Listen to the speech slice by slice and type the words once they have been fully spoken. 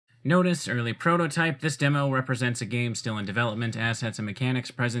Notice, early prototype. This demo represents a game still in development. Assets and mechanics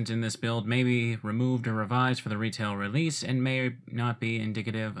present in this build may be removed or revised for the retail release and may not be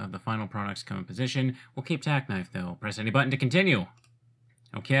indicative of the final product's composition. We'll keep Tackknife, though. Press any button to continue.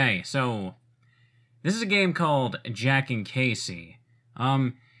 Okay, so this is a game called Jack and Casie.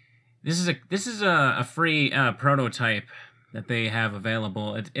 This is a free prototype that they have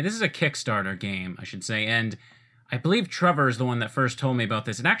available. This is a Kickstarter game, I should say, and I believe Trevor is the one that first told me about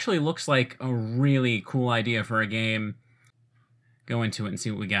this. It actually looks like a really cool idea for a game. Go into it and see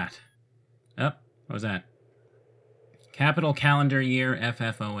what we got. What was that? Capital Calendar Year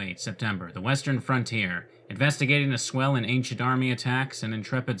FF08, September. The Western Frontier. Investigating a swell in ancient army attacks, an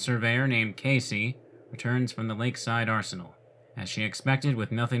intrepid surveyor named Casie returns from the lakeside arsenal. As she expected,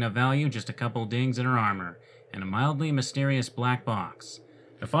 with nothing of value, just a couple dings in her armor, and a mildly mysterious black box.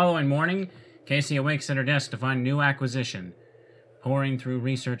 The following morning, Casie awakes at her desk to find a new acquisition. Poring through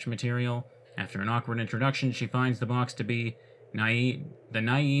research material, after an awkward introduction, she finds the box to be the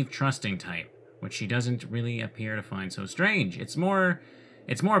naive, trusting type, which she doesn't really appear to find so strange. It's more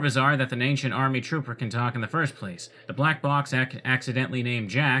bizarre that an ancient army trooper can talk in the first place. The black box, accidentally named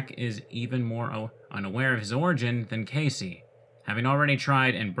Jack, is even more unaware of his origin than Casie. Having already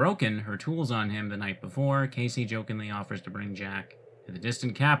tried and broken her tools on him the night before, Casie jokingly offers to bring Jack to the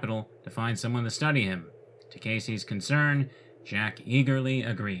distant capital to find someone to study him. To Casey's concern, Jack eagerly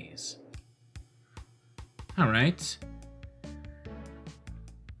agrees. Alright.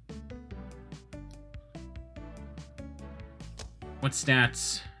 What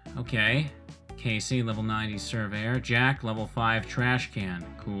stats? Okay. Casie, level 90 surveyor. Jack, level 5 trash can.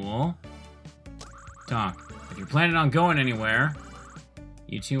 Cool. Talk. If you're planning on going anywhere,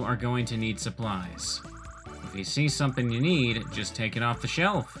 you two are going to need supplies. If you see something you need, just take it off the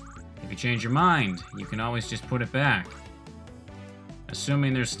shelf. If you change your mind, you can always just put it back.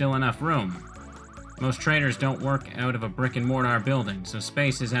 Assuming there's still enough room. Most traders don't work out of a brick-and-mortar building, so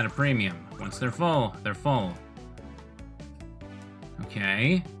space is at a premium. Once they're full, they're full.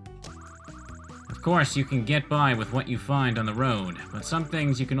 Okay. Of course, you can get by with what you find on the road, but some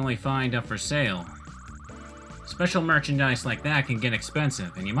things you can only find up for sale. Special merchandise like that can get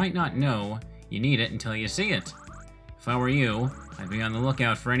expensive, and you might not know you need it until you see it. If I were you, I'd be on the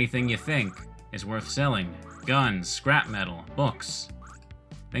lookout for anything you think is worth selling. Guns, scrap metal, books,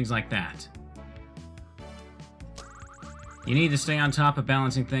 things like that. You need to stay on top of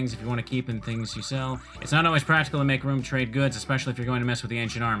balancing things if you want to keep in things you sell. It's not always practical to make room to trade goods, especially if you're going to mess with the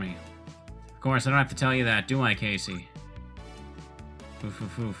ancient army. Of course, I don't have to tell you that, do I, Casie? Oof,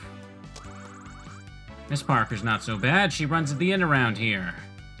 oof, oof. Miss Parker's not so bad. She runs the inn around here,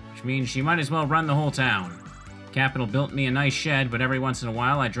 which means she might as well run the whole town. Capital built me a nice shed, but every once in a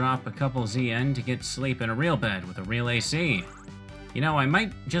while I drop a couple ZN to get sleep in a real bed with a real AC. You know, I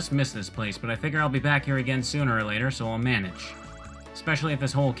might just miss this place, but I figure I'll be back here again sooner or later, so I'll manage. Especially if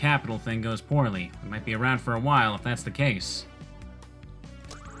this whole capital thing goes poorly. We might be around for a while if that's the case.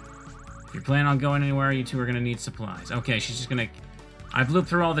 If you're planning on going anywhere, you two are gonna need supplies. Okay, she's just gonna... I've looped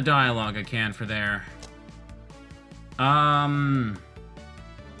through all the dialogue I can for there.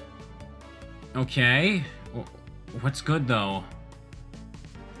 Okay. What's good, though?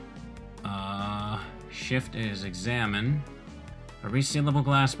 Shift is examine. A resealable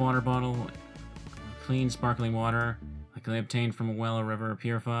glass water bottle. Clean, sparkling water. Likely obtained from a well or river,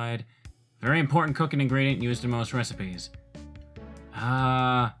 purified. Very important cooking ingredient used in most recipes.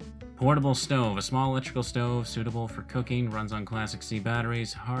 Portable stove. A small electrical stove suitable for cooking. Runs on classic C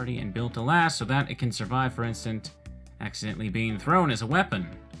batteries. Hardy and built to last so that it can survive, for instance, accidentally being thrown as a weapon.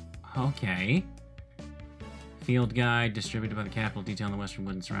 Okay. Field guide distributed by the capital, detailing the western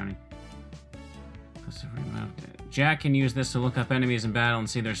wood and surrounding. Jack can use this to look up enemies in battle and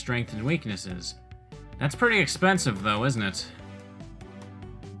see their strengths and weaknesses. That's pretty expensive, though, isn't it?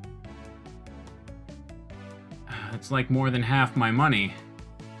 It's like more than half my money.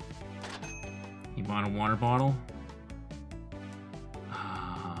 He bought a water bottle.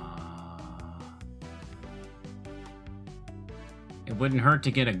 It wouldn't hurt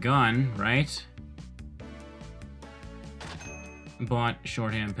to get a gun, right? Bought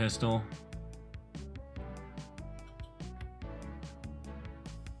shorthand pistol.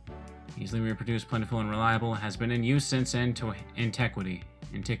 Easily reproduced, plentiful, and reliable. Has been in use since antiquity.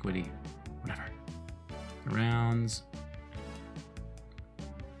 Whatever. Rounds.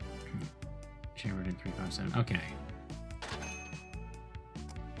 Chambered in 357. Okay.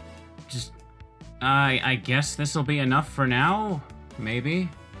 Just... I guess this'll be enough for now? Maybe?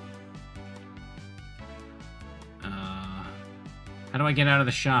 How do I get out of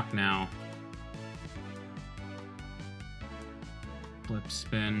the shop now? Flip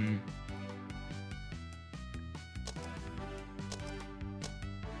spin.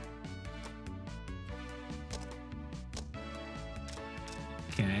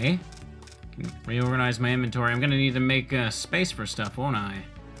 Okay. Can reorganize my inventory. I'm gonna need to make space for stuff, won't I?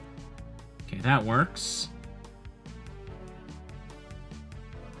 Okay, that works.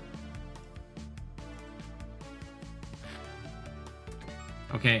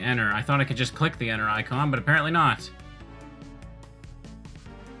 Okay, enter. I thought I could just click the enter icon, but apparently not.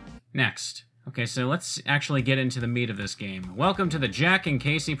 Next. Okay, so let's actually get into the meat of this game. Welcome to the Jack and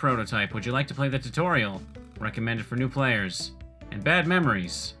Casie prototype. Would you like to play the tutorial? Recommended for new players. And bad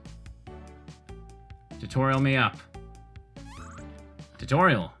memories. Tutorial me up.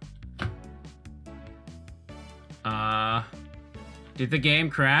 Tutorial. Did the game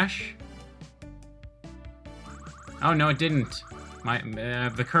crash? Oh, no, it didn't.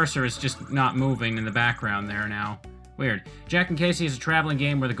 The cursor is just not moving in the background there now. Weird. Jack and Casie is a traveling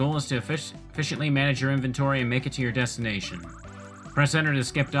game where the goal is to efficiently manage your inventory and make it to your destination. Press enter to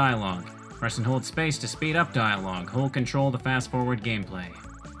skip dialogue. Press and hold space to speed up dialogue. Hold control to fast forward gameplay.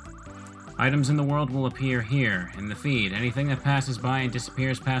 Items in the world will appear here, in the feed. Anything that passes by and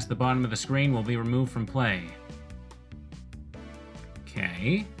disappears past the bottom of the screen will be removed from play.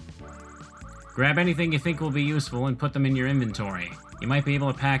 Okay. Grab anything you think will be useful and put them in your inventory. You might be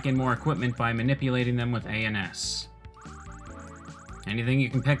able to pack in more equipment by manipulating them with A and S. Anything you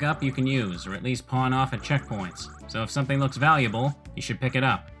can pick up, you can use, or at least pawn off at checkpoints. So if something looks valuable, you should pick it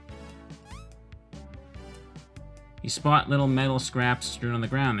up. You spot little metal scraps strewn on the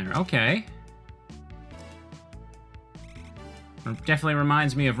ground there. Okay. It definitely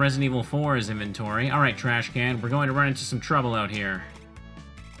reminds me of Resident Evil 4's inventory. Alright, trash can, we're going to run into some trouble out here.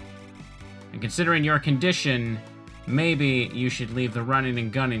 And considering your condition, maybe you should leave the running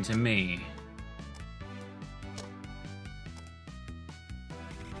and gunning to me.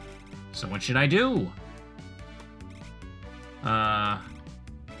 So what should I do?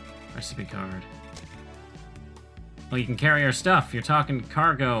 Recipe card. Well, you can carry our stuff. You're talking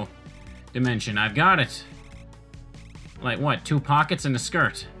cargo dimension. I've got it. Like what, 2 pockets and a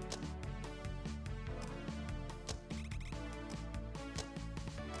skirt?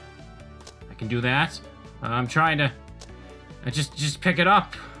 I can do that. I'm trying to... just pick it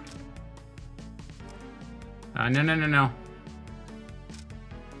up. No.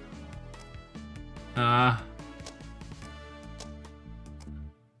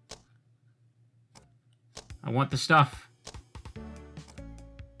 I want the stuff.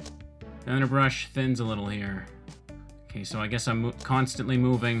 The underbrush thins a little here. Okay, so I guess I'm constantly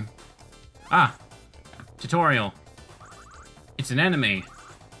moving. Ah! Tutorial. It's an enemy.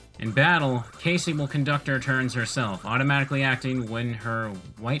 In battle, Casie will conduct her turns herself, automatically acting when her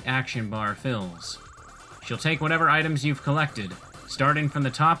white action bar fills. She'll take whatever items you've collected, starting from the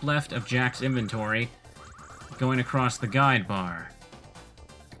top left of Jack's inventory, going across the guide bar,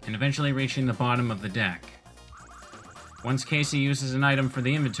 and eventually reaching the bottom of the deck. Once Casie uses an item for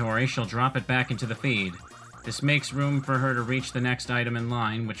the inventory, she'll drop it back into the feed. This makes room for her to reach the next item in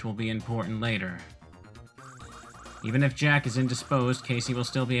line, which will be important later. Even if Jack is indisposed, Casie will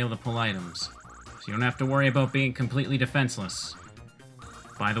still be able to pull items, so you don't have to worry about being completely defenseless.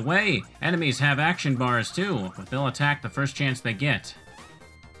 By the way, enemies have action bars too, but they'll attack the first chance they get.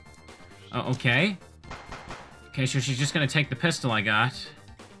 Oh, okay. Okay, so she's just gonna take the pistol I got.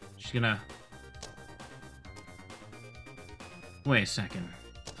 She's gonna... Wait a second.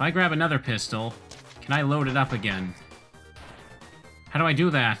 If I grab another pistol, can I load it up again? How do I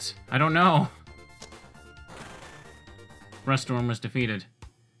do that? I don't know. Ruststorm was defeated.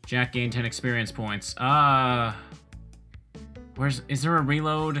 Jack gained 10 experience points. Is there a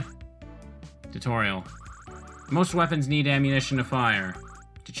reload? Tutorial. Most weapons need ammunition to fire.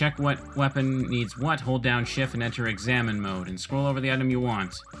 To check what weapon needs what, hold down shift and enter examine mode, and scroll over the item you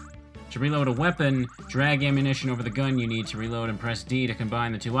want. To reload a weapon, drag ammunition over the gun you need to reload and press D to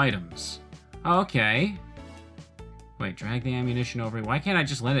combine the 2 items. Oh, okay. Wait, drag the ammunition over... Why can't I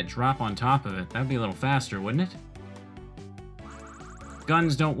just let it drop on top of it? That'd be a little faster, wouldn't it?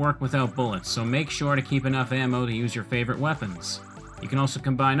 Guns don't work without bullets, so make sure to keep enough ammo to use your favorite weapons. You can also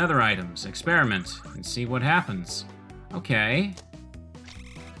combine other items, experiment, and see what happens. Okay.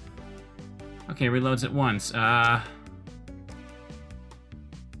 Okay, reloads at once. I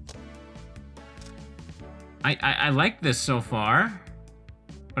like this so far,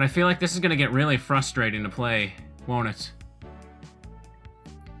 but I feel like this is gonna get really frustrating to play, won't it?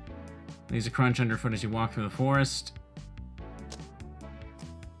 Leaves a crunch underfoot as you walk through the forest.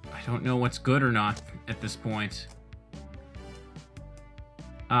 I don't know what's good or not at this point.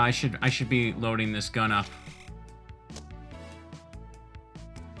 I should be loading this gun up.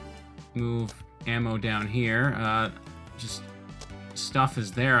 move ammo down here. Just stuff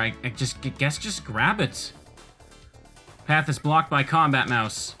is there. I guess just grab it. Path is blocked by combat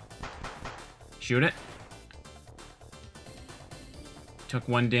mouse. Shoot it. Took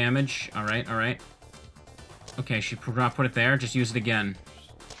 1 damage. Alright, alright. Okay, she put it there. Just use it again.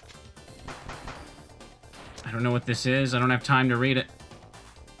 I don't know what this is. I don't have time to read it.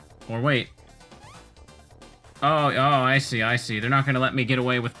 Or wait. Oh, I see, I see. They're not going to let me get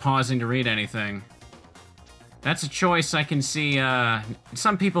away with pausing to read anything. That's a choice I can see,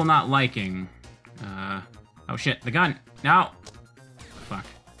 some people not liking. Oh shit, the gun. No! Fuck.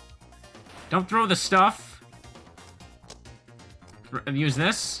 Don't throw the stuff. Use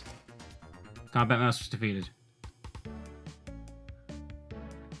this. Combat mouse was defeated.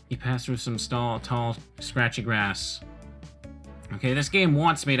 You pass through some tall, scratchy grass. Okay, this game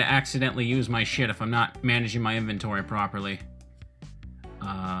wants me to accidentally use my shit if I'm not managing my inventory properly.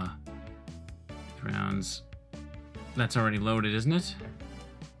 Rounds. That's already loaded, isn't it?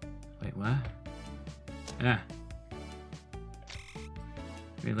 Wait, what? Yeah.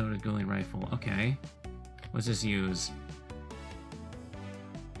 Reloaded goalie rifle. Okay. What's this use?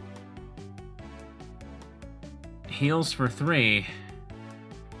 Heals for 3.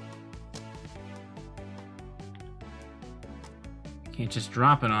 Can't just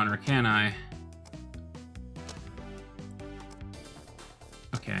drop it on her, can I?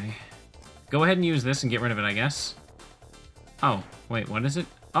 Okay. Go ahead and use this and get rid of it, I guess. Oh, wait, what is it?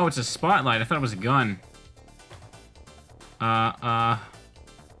 Oh, it's a spotlight. I thought it was a gun.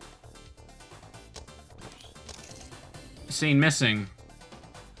 Scene missing.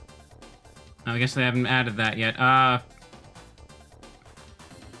 Oh, I guess they haven't added that yet. Come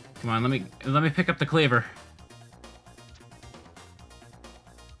on, let me pick up the cleaver.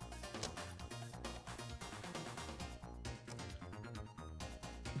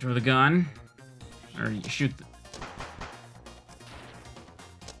 Throw the gun. Or you shoot the...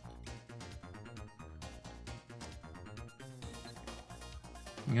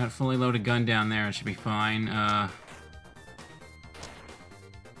 You got a fully loaded gun down there, it should be fine. I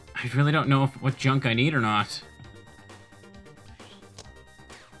really don't know what junk I need or not.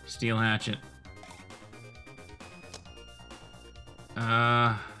 Steel hatchet.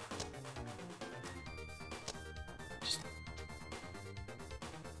 Just...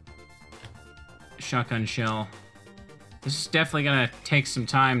 Shotgun shell. This is definitely gonna take some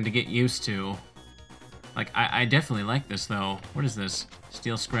time to get used to. Like, I definitely like this, though. What is this?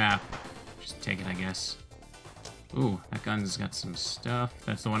 Steel scrap. Just take it, I guess. Ooh, that gun's got some stuff.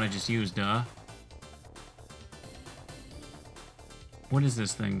 That's the one I just used, duh. What is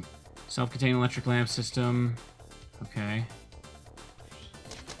this thing? Self-contained electric lamp system. Okay.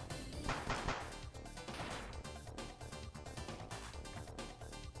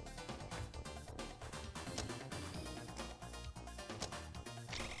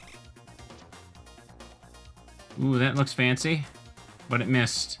 Ooh, that looks fancy, but it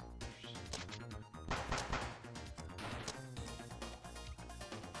missed.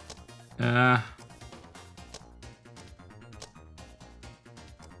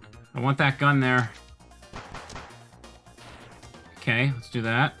 I want that gun there. Okay, let's do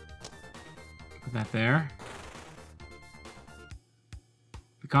that. Put that there.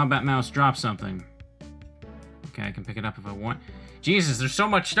 The combat mouse dropped something. Okay, I can pick it up if I want. Jesus, there's so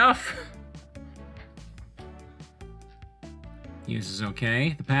much stuff! Use is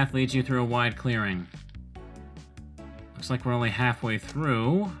okay. The path leads you through a wide clearing. Looks like we're only halfway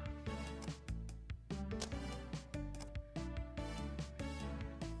through.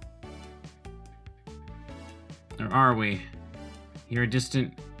 Or are we? You're a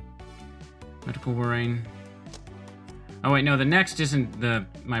distant medical worrying. Oh wait, no, the next isn't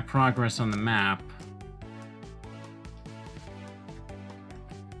my progress on the map.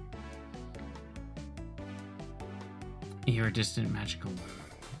 You're a distant magical.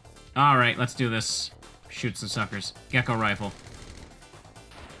 Alright, let's do this. Shoot some suckers. Gecko rifle.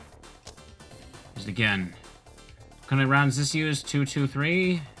 Just again. What kind of rounds this use? 2, 2,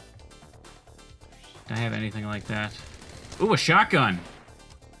 3? Do I have anything like that? Ooh, a shotgun!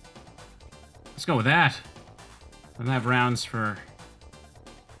 Let's go with that. I don't have rounds for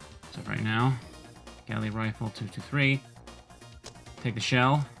stuff right now. Galley rifle, 2, 2, 3. Take the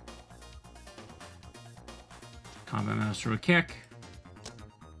shell. Combat mouse through a kick.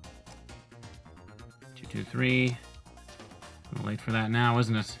 2, 2, 3. A little late for that now,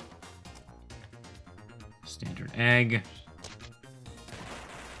 isn't it? Standard egg.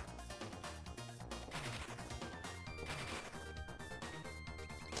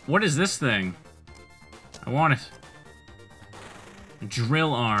 What is this thing? I want it.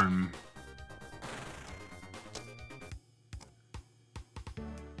 Drill arm.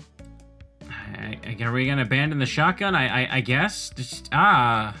 Are we gonna abandon the shotgun? I guess. Just,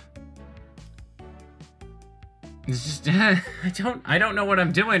 It's just I don't know what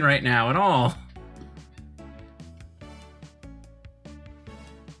I'm doing right now at all.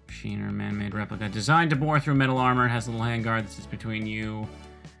 Machine or man-made replica designed to bore through metal armor. It has a little handguard that sits between you.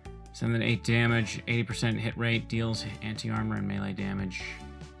 7 to 8 damage, 80% hit rate, deals anti-armor and melee damage.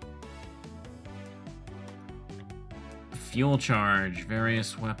 Fuel charge,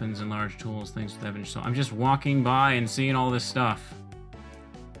 various weapons and large tools, things with evidence. So I'm just walking by and seeing all this stuff.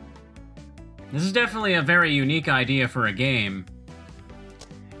 This is definitely a very unique idea for a game.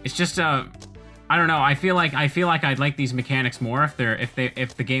 It's just I don't know. I feel like I'd like these mechanics more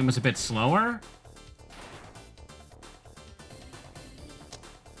if the game was a bit slower.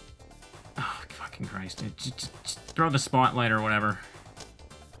 Oh fucking Christ! Just throw the spotlight or whatever.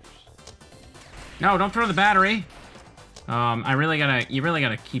 No, don't throw the battery. You really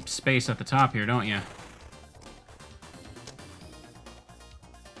gotta keep space at the top here, don't you?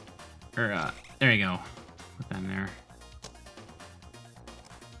 Or, there you go. Put that in there.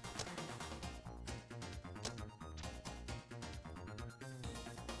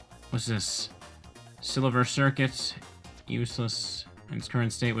 What's this? Silver circuit. Useless. In its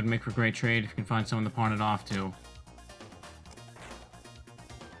current state would make for great trade if you can find someone to pawn it off to.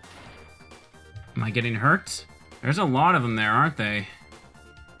 Am I getting hurt? There's a lot of them there, aren't they?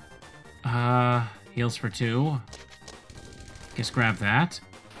 Heals for 2. Guess grab that.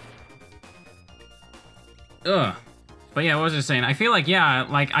 Ugh. But yeah, what was I saying? I feel like, yeah,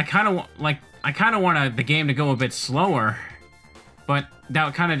 like, I kind of want the game to go a bit slower. But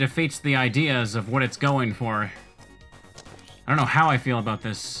that kind of defeats the ideas of what it's going for. I don't know how I feel about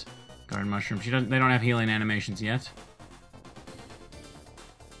this garden mushroom. They don't have healing animations yet.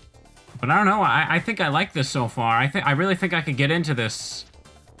 But I don't know. I think I like this so far. I really think I could get into this.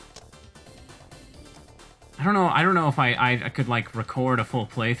 I don't know if I could like record a full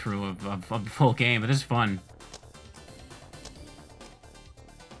playthrough of the full game, but this is fun.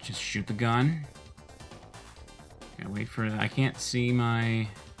 Just shoot the gun. Gotta wait for it. I can't see my...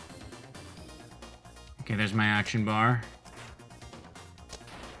 Okay, there's my action bar.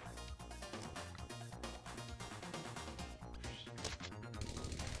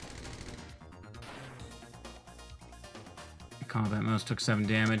 Combat mouse took 7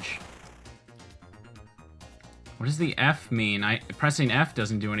 damage. What does the F mean? Pressing F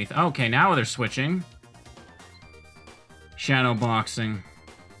doesn't do anything. Okay, now they're switching. Shadow boxing.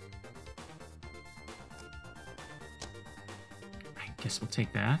 I guess we'll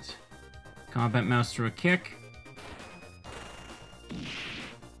take that. Combat mouse through a kick.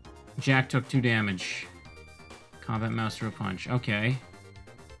 Jack took 2 damage. Combat mouse through a punch. Okay.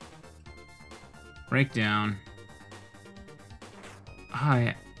 Breakdown.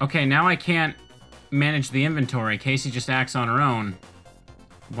 Hi. Okay, now I can't manage the inventory. Casie just acts on her own.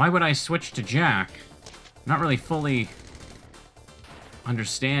 Why would I switch to Jack? I'm not really fully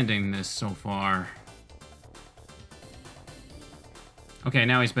understanding this so far. Okay,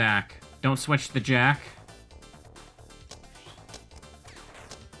 now he's back. Don't switch to Jack.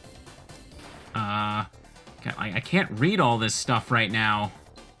 I can't read all this stuff right now.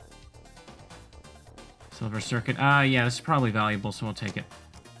 Silver circuit. Yeah, this is probably valuable, so we'll take it.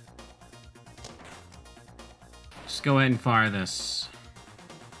 Just go ahead and fire this.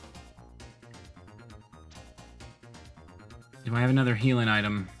 Do I have another healing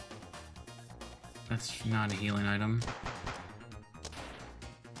item? That's not a healing item.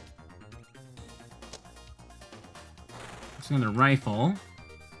 That's another rifle.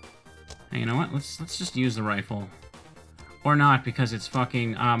 Hey, you know what? Let's just use the rifle. Or not, because it's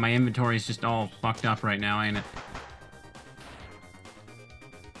fucking... my inventory is just all fucked up right now, ain't it?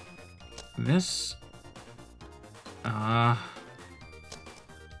 This...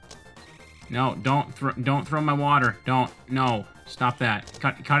 No, don't throw my water. Don't. No. Stop that.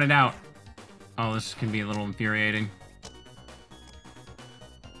 Cut it out. Oh, this can be a little infuriating.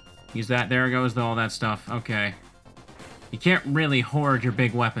 Use that. There goes all that stuff. Okay. You can't really hoard your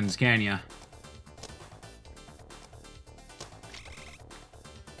big weapons, can ya?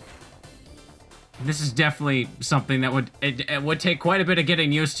 This is definitely something that it would take quite a bit of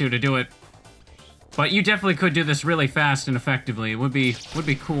getting used to do it. But you definitely could do this really fast and effectively. It would be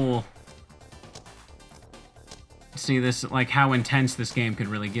cool to see this, like, how intense this game could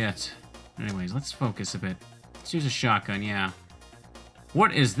really get. Anyways, let's focus a bit. Let's use a shotgun, yeah.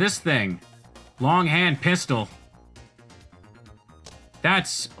 What is this thing? Long hand pistol.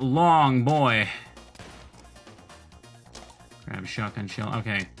 That's long, boy. Grab shotgun shell.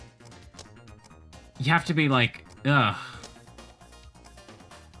 Okay. You have to be like, ugh.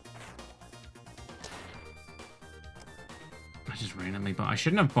 I just randomly bought. I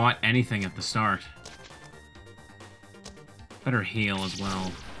shouldn't have bought anything at the start. Better heal as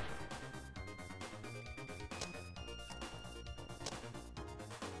well.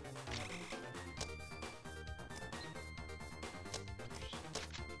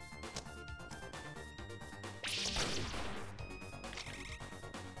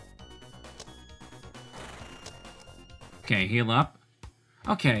 Okay, heal up.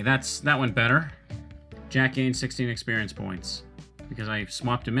 Okay, that went better. Jack gained 16 experience points. Because I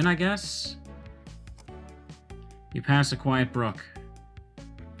swapped him in, I guess? You pass a quiet brook.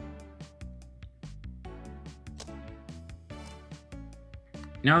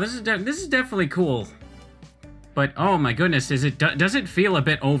 Now, this is definitely cool. But, oh my goodness, does it feel a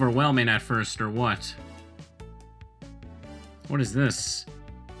bit overwhelming at first, or what? What is this?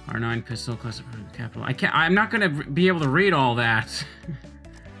 R9 pistol, classified capital. I'm not gonna be able to read all that.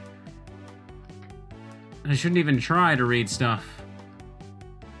 I shouldn't even try to read stuff.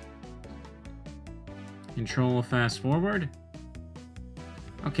 Control fast forward.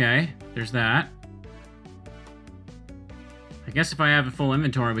 Okay, there's that. I guess if I have a full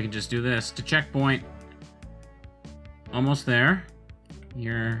inventory, we can just do this. To checkpoint. Almost there.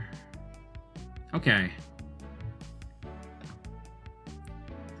 You're... Okay.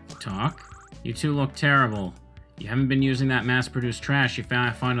 Talk. You two look terrible. You haven't been using that mass-produced trash you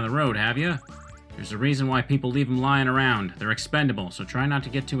find on the road, have you? There's a reason why people leave them lying around. They're expendable, so try not to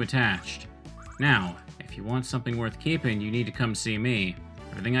get too attached. Now, if you want something worth keeping, you need to come see me.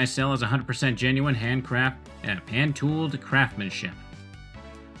 Everything I sell is 100% genuine, hand-tooled craftsmanship.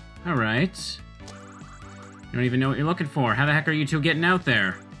 Alright. You don't even know what you're looking for. How the heck are you two getting out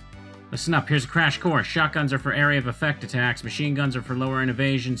there? Listen up, here's a crash course. Shotguns are for area of effect attacks, machine guns are for lower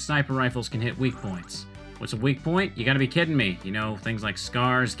evasion, sniper rifles can hit weak points. What's a weak point? You gotta be kidding me. You know, things like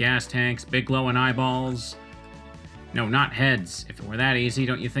scars, gas tanks, big glowing eyeballs. No, not heads. If it were that easy,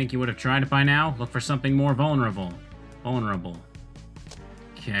 don't you think you would have tried it by now? Look for something more vulnerable.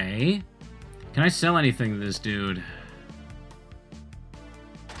 Okay. Can I sell anything to this dude?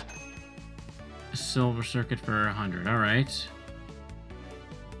 A silver circuit for 100, alright.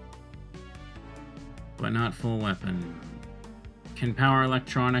 But not full weapon. Can power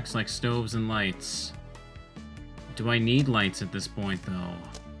electronics like stoves and lights. Do I need lights at this point, though?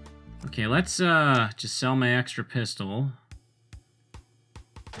 Okay, let's just sell my extra pistol.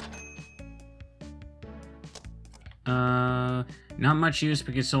 Not much use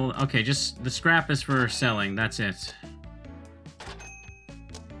because sold. Okay, just the scrap is for selling. That's it.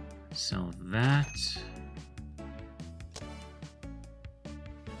 Sell that.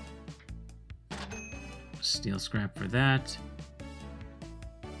 Steel scrap for that.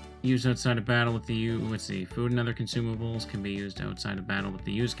 Use outside of battle with the use. Let's see. Food and other consumables can be used outside of battle with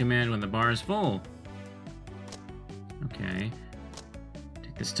the use command when the bar is full. Okay.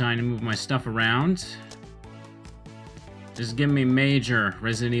 Take this time to move my stuff around. This is giving me major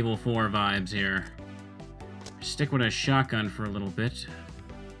Resident Evil 4 vibes here. Stick with a shotgun for a little bit.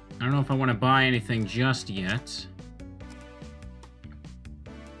 I don't know if I want to buy anything just yet.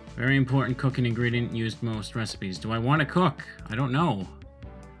 Very important cooking ingredient used most recipes. Do I want to cook? I don't know.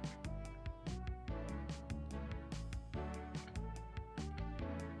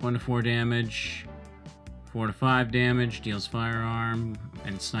 One to 4 damage. 4 to 5 damage. Deals firearm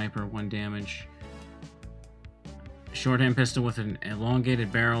and sniper 1 damage. Shorthand pistol with an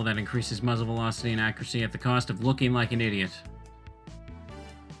elongated barrel that increases muzzle velocity and accuracy at the cost of looking like an idiot.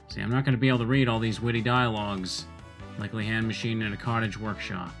 See, I'm not going to be able to read all these witty dialogues. Likely hand machined in a cottage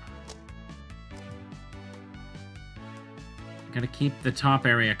workshop. Gotta keep the top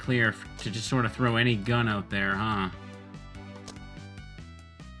area clear to just sort of throw any gun out there, huh?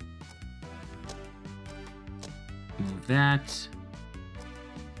 Move that.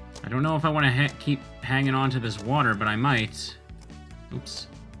 I don't know if I want to keep hanging on to this water, but I might. Oops.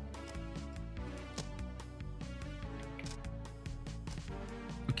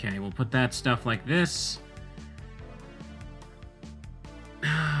 Okay, we'll put that stuff like this.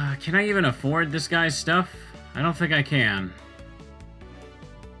 Can I even afford this guy's stuff? I don't think I can.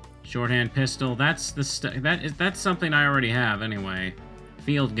 Shorthand pistol, that's something I already have anyway.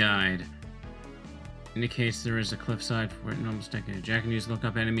 Field guide. Indicates there is a cliffside for it and almost decade. Jack can use look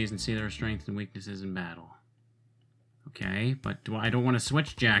up enemies and see their strengths and weaknesses in battle. Okay, but I don't want to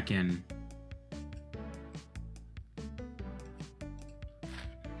switch Jack in.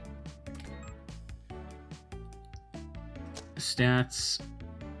 Stats.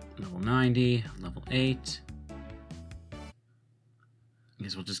 Level 90, level 8.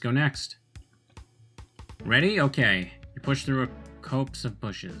 Guess we'll just go next. Ready? Okay. You push through a copse of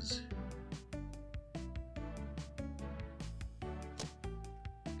bushes.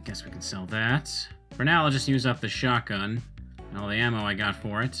 Guess we can sell that. For now, I'll just use up the shotgun and all the ammo I got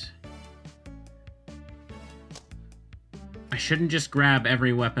for it. I shouldn't just grab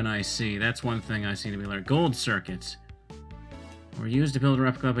every weapon I see. That's one thing I seem to be learning. Gold circuits. Or used to build a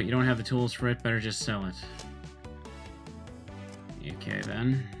replica, but you don't have the tools for it. Better just sell it. Okay,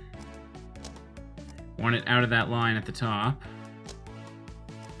 then. Want it out of that line at the top.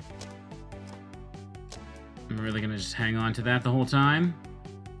 I'm really gonna just hang on to that the whole time?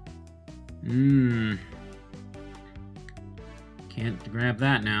 Can't grab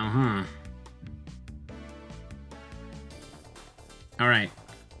that now, huh? Alright.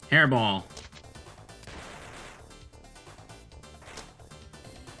 Hairball.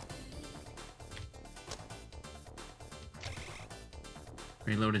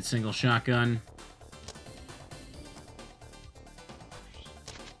 Reloaded single shotgun.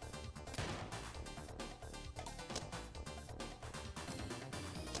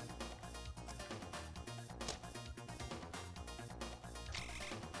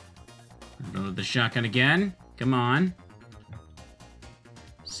 Reload the shotgun again. Come on.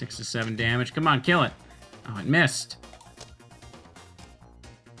 6 to 7 damage. Come on, kill it. Oh, it missed.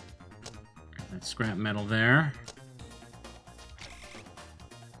 That scrap metal there.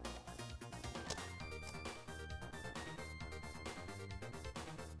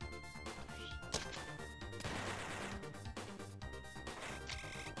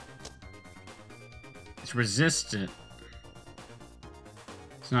 It's resistant.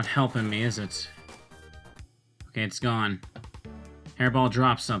 It's not helping me, is it? Okay, it's gone. Hairball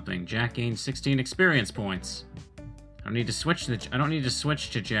drops something. Jack gains 16 experience points. I don't need to switch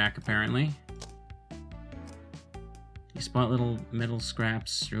to Jack, apparently. You spot little metal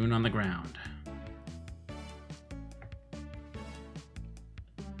scraps strewn on the ground.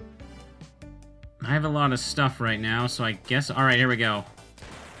 I have a lot of stuff right now, so I guess... Alright, here we go.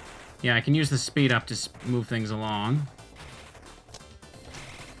 Yeah, I can use the speed up to move things along.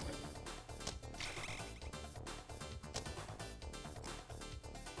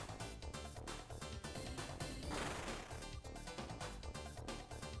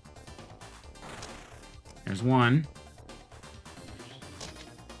 There's one.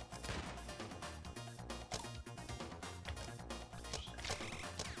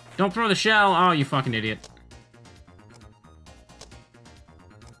 Don't throw the shell! Oh, you fucking idiot.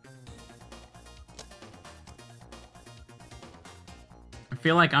 I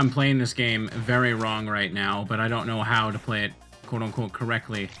feel like I'm playing this game very wrong right now, but I don't know how to play it, quote-unquote,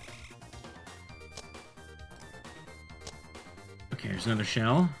 correctly. Okay, there's another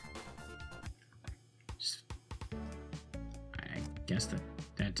shell. I guess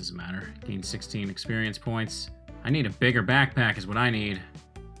that doesn't matter. Gain 16 experience points. I need a bigger backpack is what I need.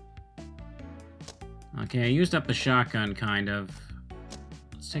 Okay, I used up the shotgun, kind of.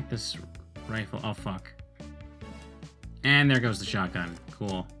 Let's take this rifle. Oh, fuck. And there goes the shotgun.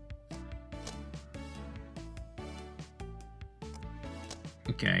 Cool.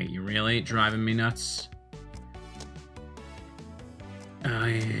 Okay, you really driving me nuts?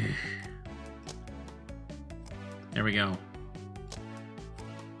 There we go.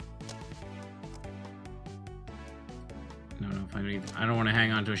 No, if I don't want to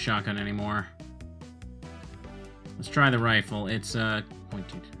hang on to a shotgun anymore. Let's try the rifle. It's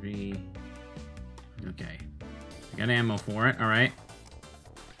 .23. Okay. I got ammo for it. Alright.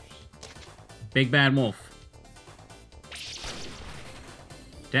 Big Bad Wolf.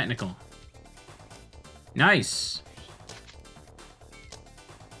 Technical. Nice!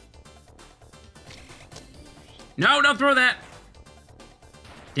 No, don't throw that!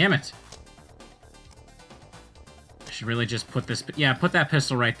 Damn it. I should really just put this... Yeah, put that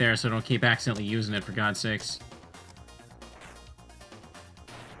pistol right there so I don't keep accidentally using it, for God's sakes.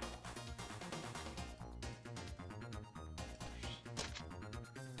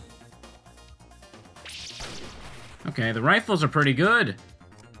 Okay, the rifles are pretty good.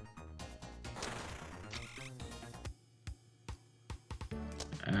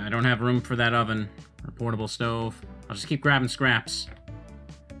 I don't have room for that oven or portable stove. I'll just keep grabbing scraps.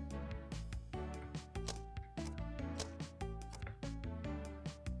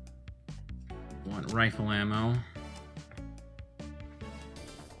 Want rifle ammo.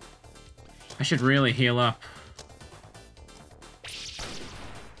 I should really heal up.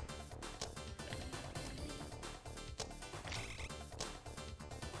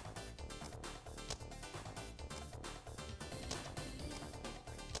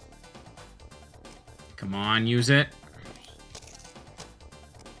 Come on, use it.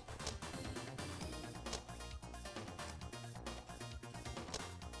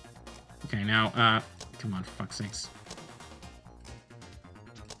 Okay, now, come on, for fuck's sakes.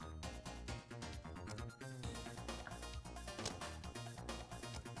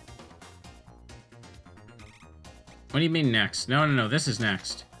 What do you mean next? No, no, no, this is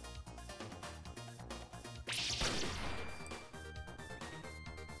next.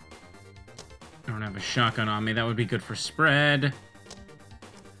 I don't have a shotgun on me. That would be good for spread.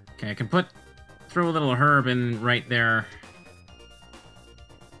 Okay, I can throw a little herb in right there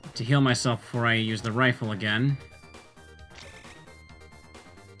to heal myself before I use the rifle again.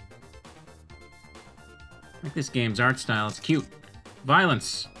 I like this game's art style. It's cute.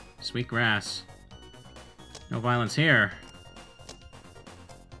 Violence. Sweet grass. No violence here.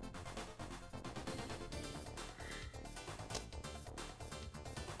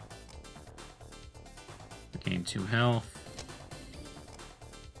 Gain 2 health.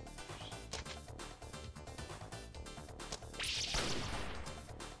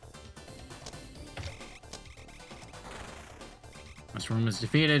 Mushroom is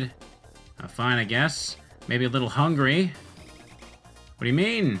defeated. Fine, I guess. Maybe a little hungry. What do you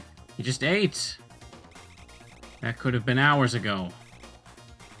mean? You just ate. That could have been hours ago.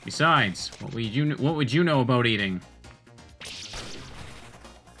 Besides, what would you know about eating?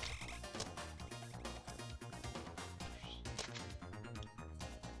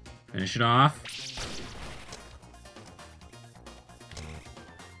 Finish it off.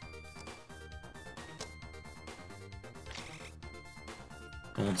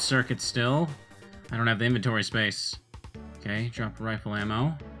 Gold circuit still. I don't have the inventory space. Okay, drop rifle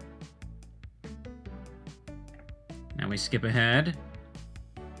ammo. Now we skip ahead.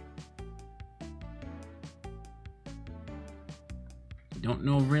 Don't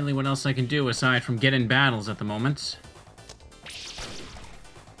know really what else I can do aside from get in battles at the moment.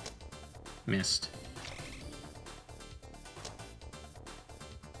 Missed.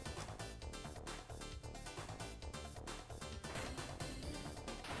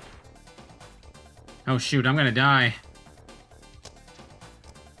 Oh shoot, I'm gonna die.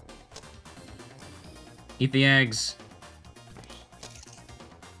 Eat the eggs.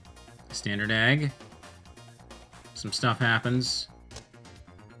 Standard egg. Some stuff happens.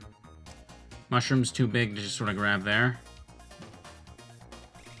 Mushroom's too big to just sort of grab there.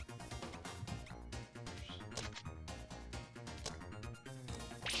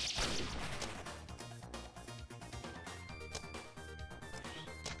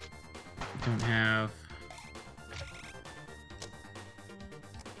 Don't have...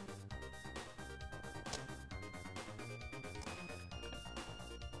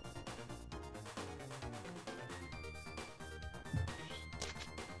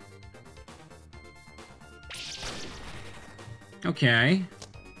 Okay.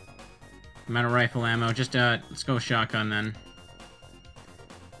 I'm out of rifle ammo. Just, let's go shotgun then.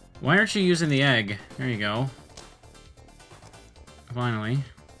 Why aren't you using the egg? There you go. Finally.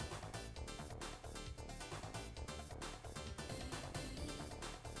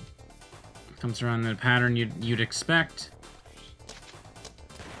 Comes around the pattern you'd expect.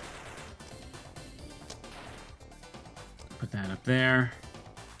 Put that up there.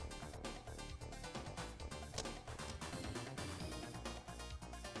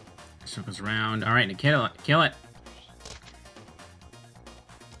 Circles around. All right, now kill it. Kill it.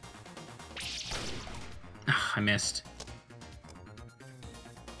 I missed.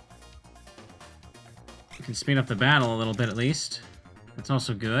 You can speed up the battle a little bit at least. That's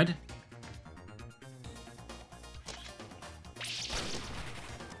also good.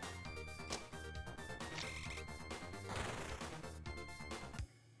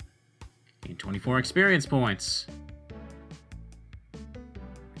 Gain 24 experience points.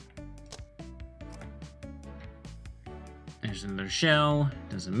 There's another shell.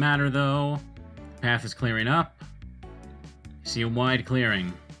 Doesn't matter though. The path is clearing up. See a wide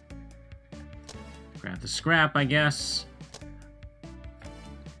clearing. Grab the scrap, I guess.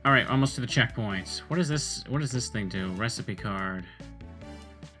 Alright, almost to the checkpoint. What is this? What does this thing do? Recipe card.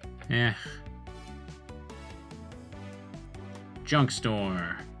 Eh. Junk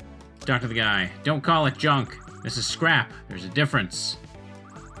store. Talk to the guy. Don't call it junk. This is scrap. There's a difference.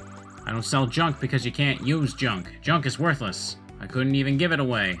 I don't sell junk because you can't use junk. Junk is worthless. I couldn't even give it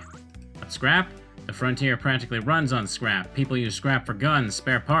away. But scrap? The frontier practically runs on scrap. People use scrap for guns,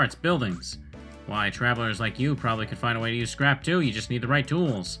 spare parts, buildings. Why, travelers like you probably could find a way to use scrap too. You just need the right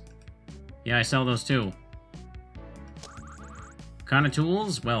tools. Yeah, I sell those too. What kind of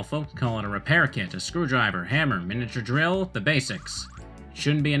tools? Well, folks call it a repair kit, a screwdriver, hammer, miniature drill, the basics.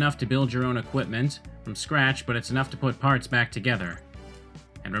 Shouldn't be enough to build your own equipment from scratch, but it's enough to put parts back together.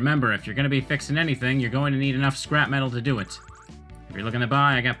 And remember, if you're going to be fixing anything, you're going to need enough scrap metal to do it. If you're looking to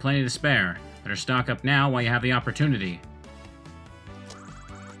buy, I got plenty to spare. Better stock up now while you have the opportunity.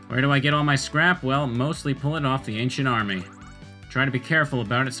 Where do I get all my scrap? Well, mostly pull it off the ancient army. Try to be careful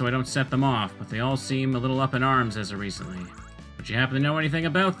about it so I don't set them off, but they all seem a little up in arms as of recently. Would you happen to know anything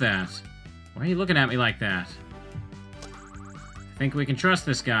about that? Why are you looking at me like that? I think we can trust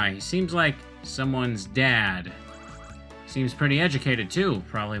this guy. He seems like someone's dad. Seems pretty educated too,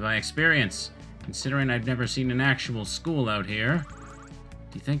 probably by experience, considering I've never seen an actual school out here.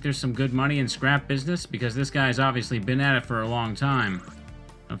 Do you think there's some good money in scrap business? Because this guy's obviously been at it for a long time.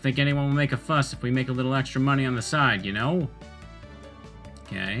 I don't think anyone will make a fuss if we make a little extra money on the side, you know?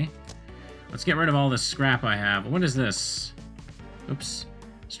 Okay. Let's get rid of all this scrap I have. What is this? Oops.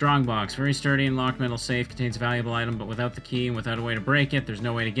 Strongbox. Very sturdy and locked metal safe. Contains a valuable item, but without the key and without a way to break it, there's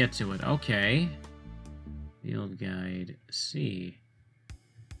no way to get to it. Okay. Field guide C.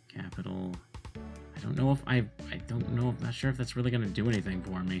 Capital. I don't know if I don't know. I'm not sure if that's really going to do anything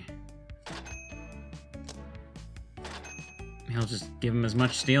for me. I'll just give him as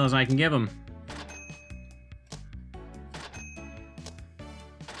much steel as I can give him.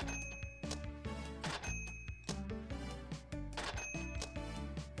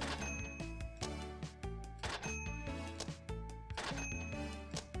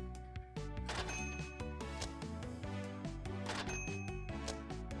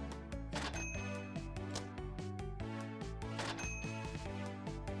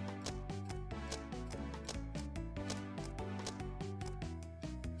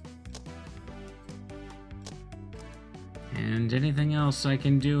 And anything else I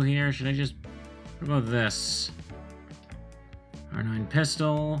can do here? Should I just... What about this? R9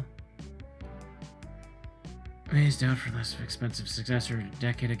 pistol. Raised out for less expensive successor a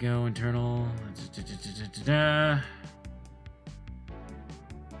decade ago. Internal...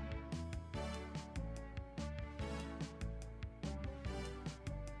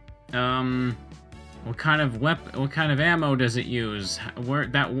 What kind of what kind of ammo does it use? Why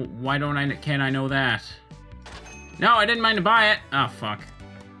can't I know that? No, I didn't mind to buy it. Oh, fuck.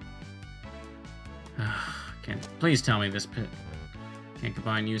 Please tell me this pit can't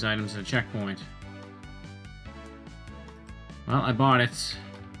combine use items at a checkpoint. Well, I bought it.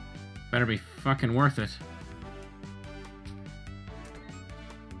 Better be fucking worth it.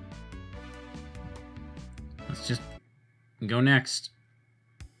 Let's just go next.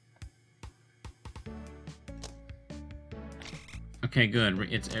 Okay,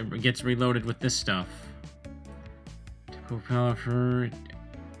 good. It gets reloaded with this stuff. Propeller for...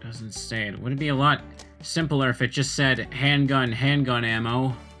 doesn't say it. Would it be a lot simpler if it just said handgun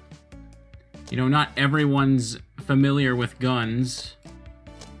ammo? You know, not everyone's familiar with guns.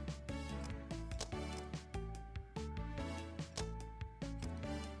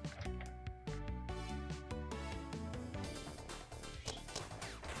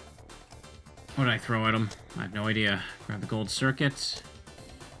 What did I throw at him? I have no idea. Grab the gold circuit.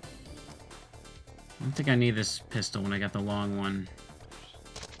 I don't think I need this pistol when I got the long one.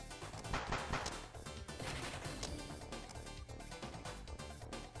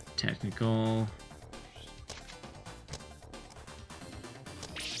 Technical.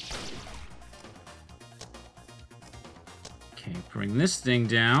 Okay, bring this thing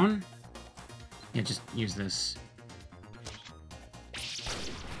down. Yeah, just use this.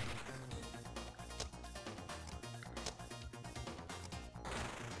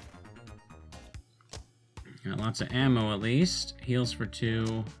 Got lots of ammo, at least. Heals for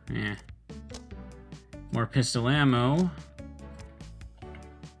 2. Eh. More pistol ammo.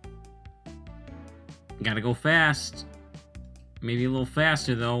 Gotta go fast. Maybe a little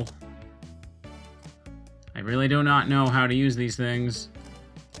faster, though. I really do not know how to use these things.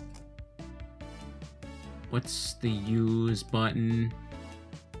 What's the use button?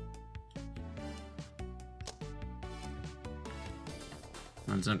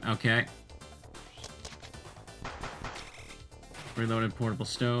 Okay. Reloaded portable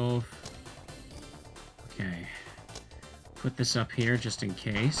stove. Okay. Put this up here just in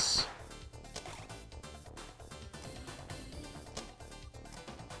case.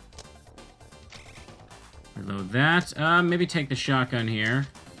 Reload that. Maybe take the shotgun here.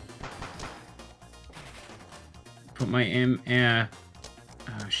 Put my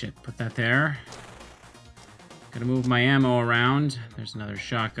oh shit, put that there. Gotta move my ammo around. There's another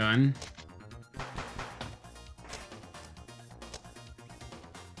shotgun.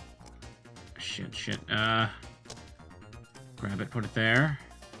 Shit. Grab it, put it there.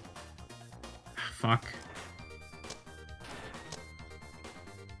 Fuck.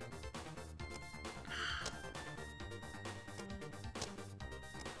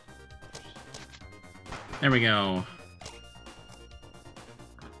 There we go.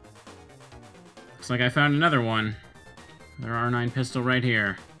 like I found another one. Their R9 pistol right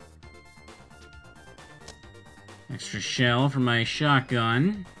here. Extra shell for my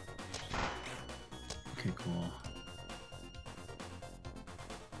shotgun. Okay, cool.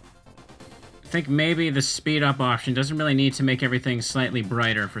 I think maybe the speed up option doesn't really need to make everything slightly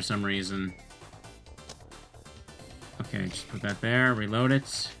brighter for some reason. Okay, just put that there, reload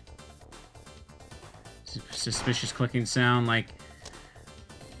it. Suspicious clicking sound, like...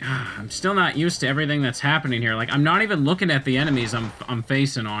 I'm still not used to everything that's happening here. Like, I'm not even looking at the enemies I'm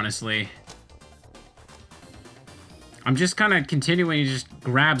facing, honestly. I'm just kind of continuing to just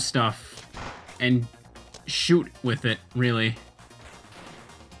grab stuff and shoot with it, really.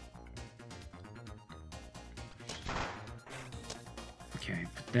 Okay,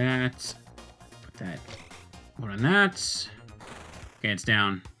 put that. Put that. Put on that. Okay, it's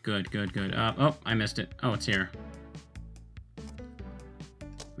down. Good, good, good. Oh, I missed it. Oh, it's here.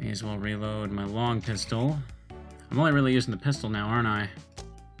 May as well reload my long pistol. I'm only really using the pistol now, aren't I?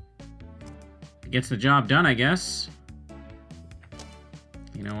 It gets the job done, I guess.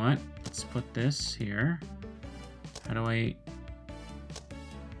 You know what? Let's put this here. How do I...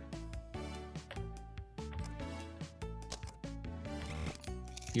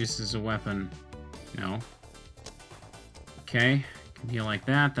 use this as a weapon? No. Okay. Can heal like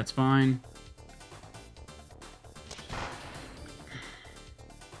that. That's fine.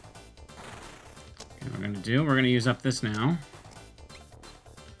 We're gonna use up this now.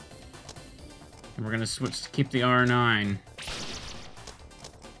 And we're gonna switch to keep the R9.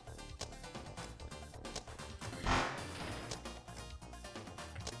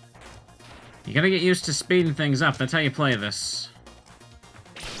 You gotta get used to speeding things up. That's how you play this.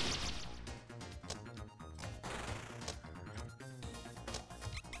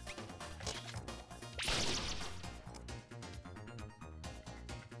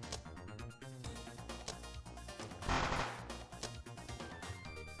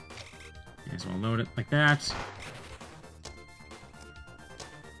 May as well load it like that.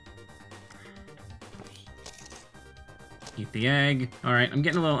 Eat the egg. All right, I'm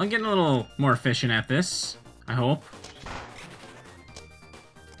getting a little more efficient at this. I hope.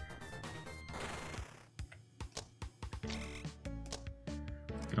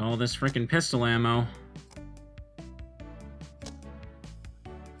 Get all this freaking pistol ammo.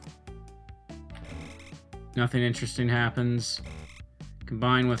 Nothing interesting happens.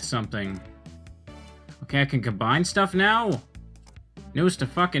 Combine with something. Okay, I can combine stuff now? News to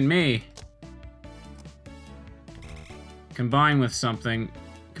fucking me. Combine with something.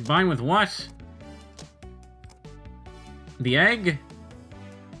 Combine with what? The egg?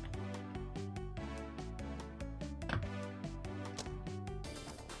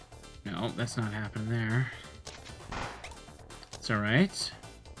 No, that's not happening there. It's alright.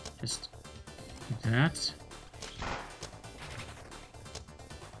 Just like that.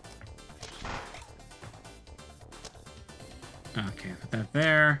 Okay, put that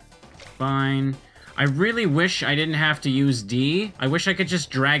there. Fine. I really wish I didn't have to use D. I wish I could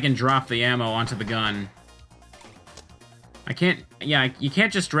just drag and drop the ammo onto the gun. I can't... yeah, you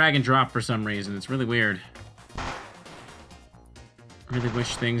can't just drag and drop for some reason. It's really weird. I really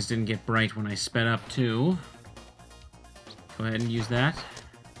wish things didn't get bright when I sped up, too. Go ahead and use that.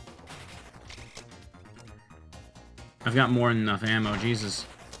 I've got more than enough ammo, Jesus.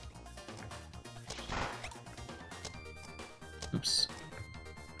 Oops.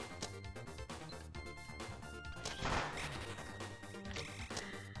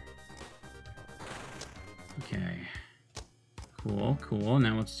 Okay. Cool, cool.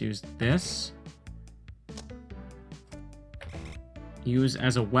 Now let's use this. Use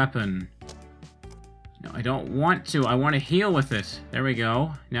as a weapon. No, I don't want to. I want to heal with it. There we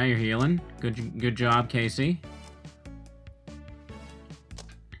go. Now you're healing. Good job, Casie.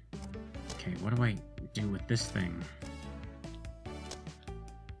 Okay, what do I do with this thing?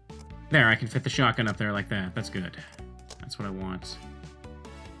 There, I can fit the shotgun up there like that. That's good. That's what I want.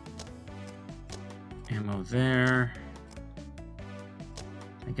 Ammo there.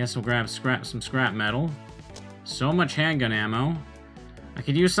 I guess we'll grab some scrap metal. So much handgun ammo. I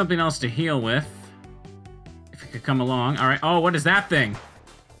could use something else to heal with. If it could come along. Alright. Oh, what is that thing?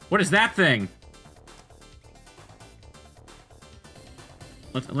 What is that thing?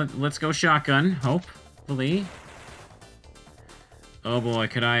 Let's go shotgun. Hopefully. Oh boy,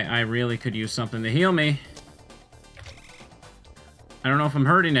 I really could use something to heal me. I don't know if I'm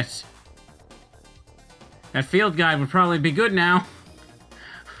hurting it. That field guide would probably be good now.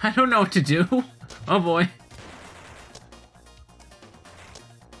 I don't know what to do. Oh boy.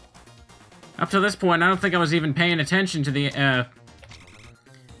 Up to this point, I don't think I was even paying attention to the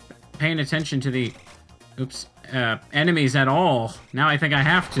paying attention to the... Oops. Enemies at all. Now I think I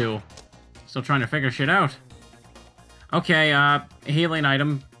have to. Still trying to figure shit out. Okay, healing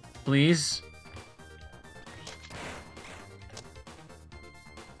item, please.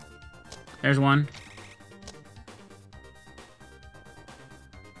 There's one.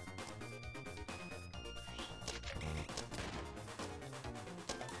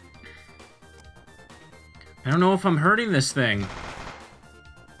 I don't know if I'm hurting this thing.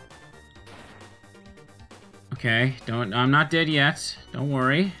 Okay, I'm not dead yet. Don't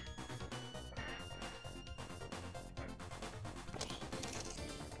worry.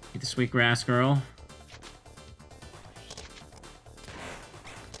 Eat the sweet grass, girl.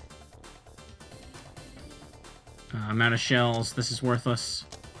 I'm out of shells. This is worthless.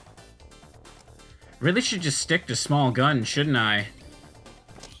 Really should just stick to small guns, shouldn't I?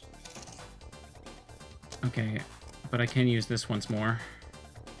 Okay, but I can use this once more.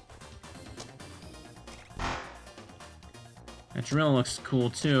 That drill looks cool,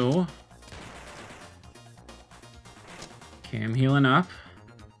 too. Okay, I'm healing up.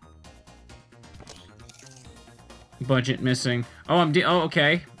 Budget missing. Oh, oh,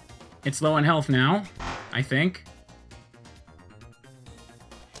 okay. It's low in health now, I think.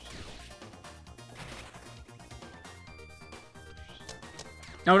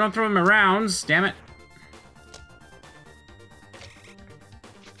 No, don't throw him around. Damn it.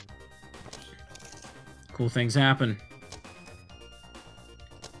 Cool things happen.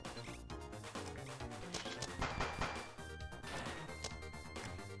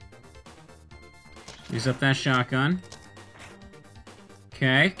 Use up that shotgun.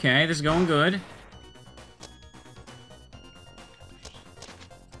 Okay, this is going good.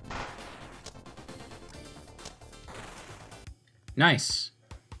 Nice.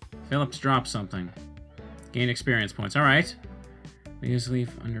 Phillips dropped something. Gain experience points. Alright. Leaves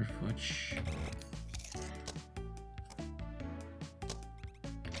leaf underfoot.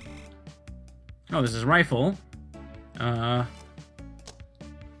 Oh, this is rifle.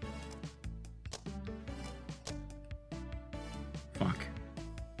 Fuck.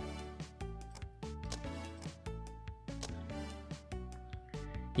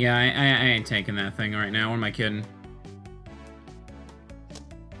 Yeah, I ain't taking that thing right now. What am I kidding?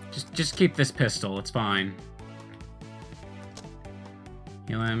 Just keep this pistol. It's fine.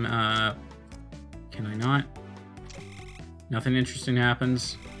 Heal him. Can I not? Nothing interesting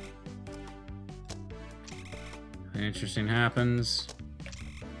happens. Nothing interesting happens.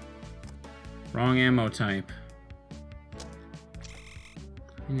 Wrong ammo type.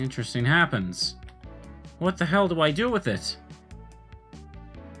 Nothing interesting happens. What the hell do I do with it?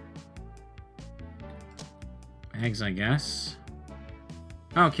 Eggs, I guess.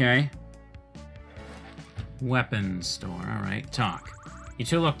 Okay. Weapons store. Alright, talk. You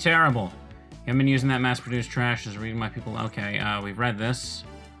two look terrible. You haven't been using that mass-produced trash as reading my people. Okay, we've read this.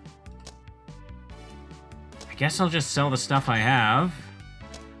 I guess I'll just sell the stuff I have.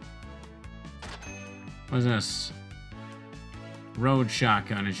 What is this? Road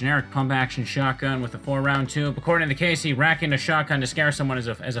shotgun. A generic pump-action shotgun with a 4-round tube. According to Casie, racking a shotgun to scare someone is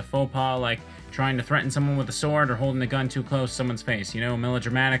a faux pas, like trying to threaten someone with a sword or holding the gun too close to someone's face. You know,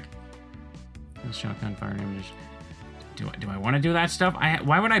 melodramatic. Shotgun fire ammunition. Do I want to do that stuff?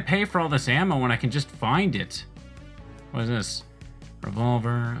 Why would I pay for all this ammo when I can just find it? What is this?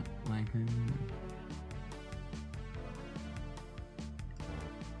 Revolver. Like.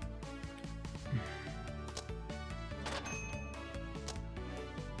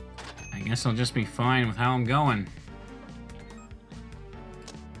 I guess I'll just be fine with how I'm going.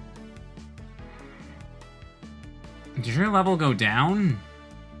 Did your level go down?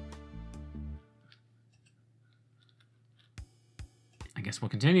 I guess we'll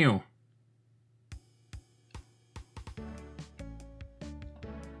continue.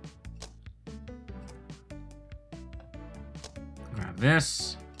 Grab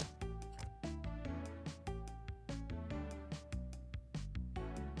this.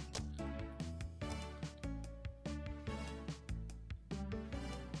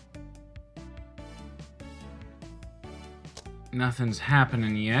 Nothing's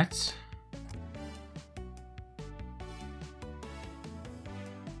happening yet.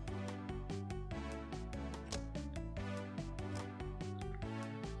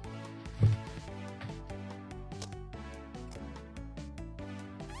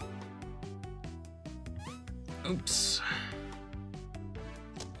 Oops.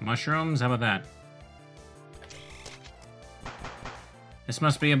 Mushrooms? How about that? This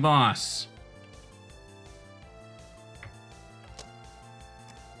must be a boss.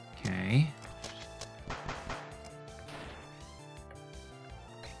 Okay.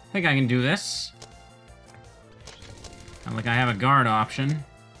 I think I can do this. Not like I have a guard option.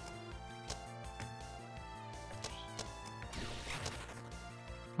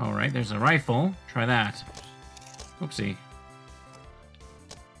 Alright, there's a rifle. Try that. Oopsie.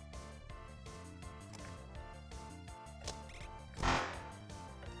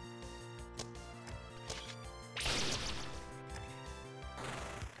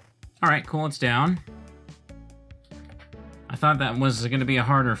 Alright, cool, it's down. I thought that was going to be a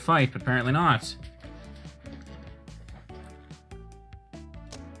harder fight, but apparently not.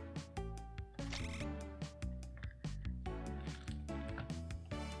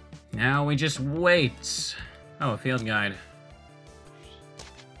 Now we just wait. Oh, a field guide.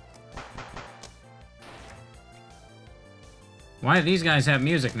 Why do these guys have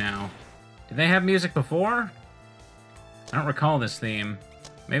music now? Did they have music before? I don't recall this theme.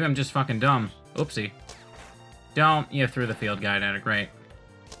 Maybe I'm just fucking dumb. Oopsie. Don't. You threw the field guide at it. Great.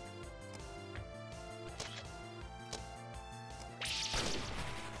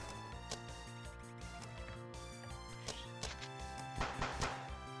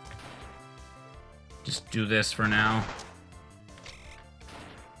 Just do this for now.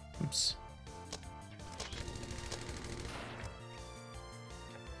 Oops.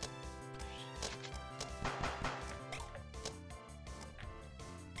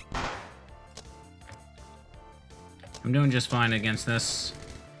 I'm doing just fine against this.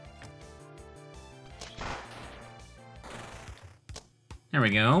 There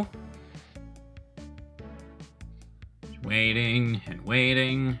we go. Just waiting and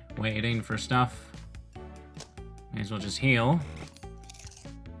waiting, waiting for stuff. May as well just heal.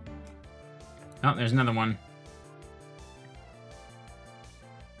 Oh, there's another one.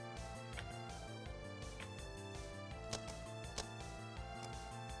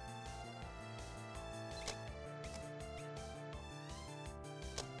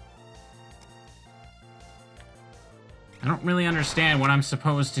 I don't really understand what I'm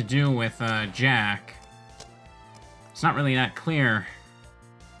supposed to do with Jack. It's not really that clear.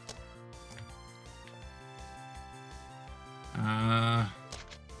 I'll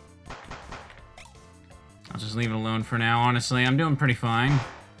just leave it alone for now, honestly. I'm doing pretty fine.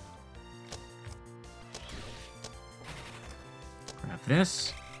 Grab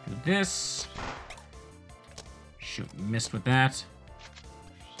this. Do this. Shoot, missed with that.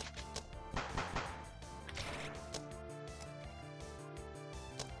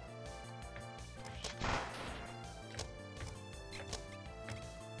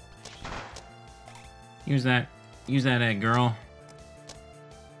 Use that egg, girl.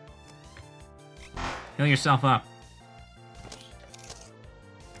 Heal yourself up.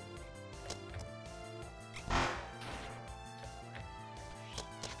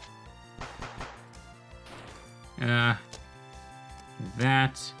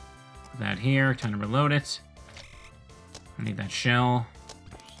 That here. Time to reload it. I need that shell.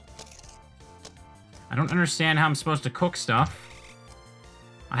 I don't understand how I'm supposed to cook stuff.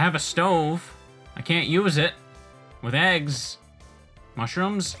 I have a stove. I can't use it. With eggs.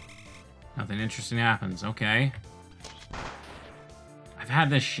 Mushrooms? Nothing interesting happens. Okay. I've had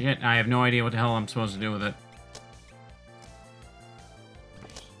this shit. I have no idea what the hell I'm supposed to do with it.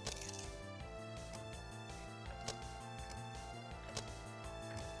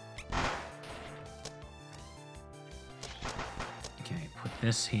 Okay, put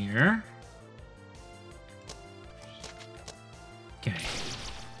this here. Okay.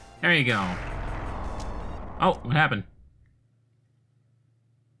 There you go. Oh, what happened?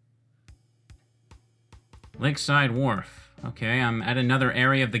 Lakeside Wharf. Okay, I'm at another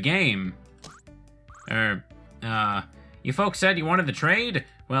area of the game. You folks said you wanted the trade?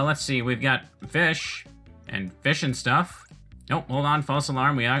 Well, let's see, we've got fish, and stuff. Nope, hold on, false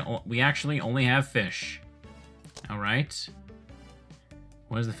alarm, we actually only have fish. Alright.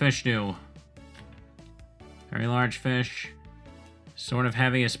 What does the fish do? Very large fish. Sort of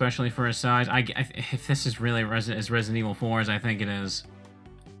heavy, especially for his size. If this is really as Resident Evil 4 as I think it is.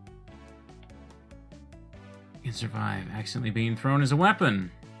 You can survive. Accidentally being thrown as a weapon.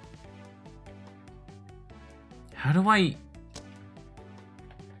 How do I... You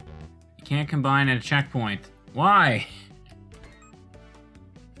can't combine at a checkpoint. Why?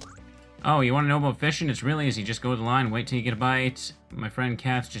 Oh, you want to know about fishing? It's really easy. Just go to the line, wait till you get a bite. My friend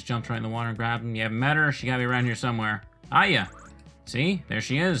Kat's just jumped right in the water and grabbed him. You haven't met her? She gotta be around here somewhere. Ah, yeah. See? There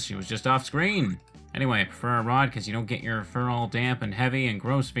she is. She was just off screen. Anyway, I prefer a rod because you don't get your fur all damp and heavy and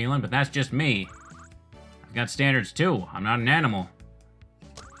gross feeling, but that's just me. I've got standards too. I'm not an animal.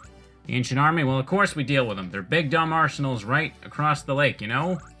 The ancient army? Well, of course we deal with them. They're big dumb arsenals right across the lake, you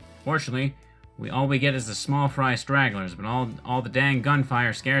know? Fortunately, All we get is the small fry stragglers, but all the dang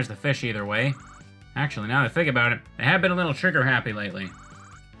gunfire scares the fish either way. Actually, now that I think about it, they have been a little trigger happy lately.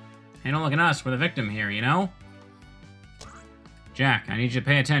 Hey, don't look at us, we're the victim here, you know? Jack, I need you to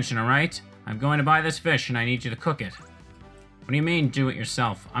pay attention, alright? I'm going to buy this fish and I need you to cook it. What do you mean, do it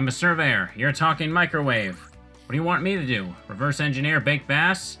yourself? I'm a surveyor. You're talking microwave. What do you want me to do? Reverse engineer baked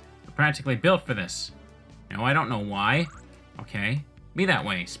bass? We're practically built for this. No, I don't know why. Okay. Be that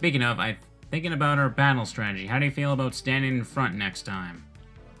way. Speaking of, I'm thinking about our battle strategy. How do you feel about standing in front next time?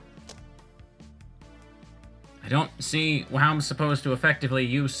 I don't see how I'm supposed to effectively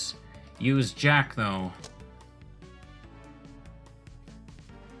use Jack, though.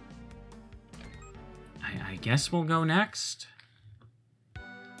 I guess we'll go next.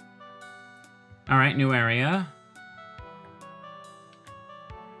 Alright, new area.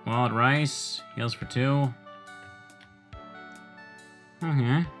 Walled rice. Heals for 2.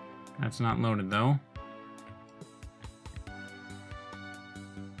 Okay. That's not loaded, though.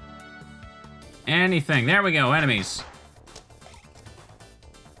 Anything. There we go. Enemies.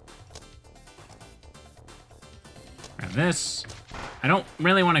 Grab this. I don't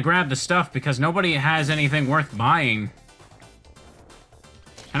really want to grab the stuff because nobody has anything worth buying.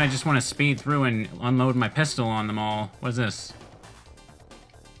 And I just want to speed through and unload my pistol on them all. What is this?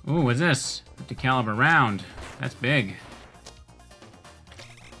 Ooh, what's this? 50 caliber round. That's big.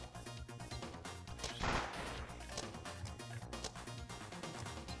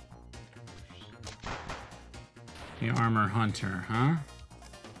 The armor hunter, huh?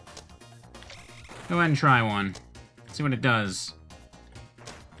 Go ahead and try one. See what it does.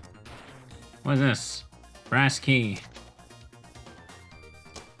 What is this? Brass key.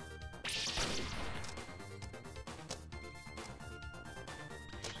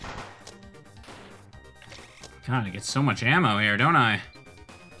 God, I get so much ammo here, don't I?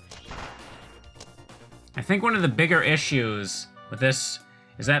 I think one of the bigger issues with this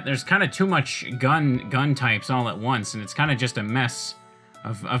is that there's kind of too much gun types all at once, and it's kind of just a mess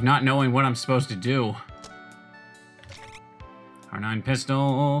of not knowing what I'm supposed to do. R9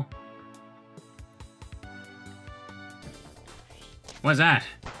 pistol. What's that?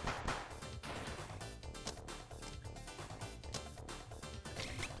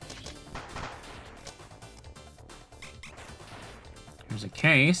 There's a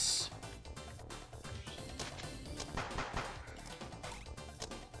case.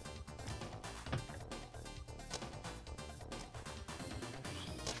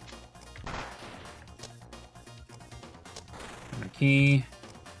 Got a key.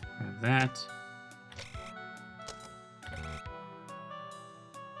 Got that.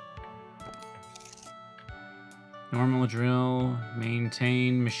 Normal drill,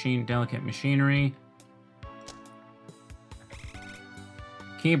 maintain delicate machinery.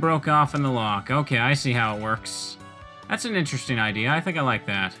 Key broke off in the lock. Okay, I see how it works. That's an interesting idea. I think I like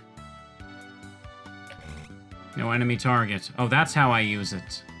that. No enemy target. Oh, that's how I use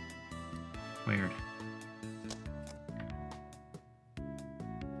it. Weird.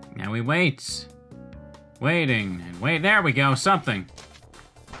 Now we wait. Waiting and wait. There we go. Something.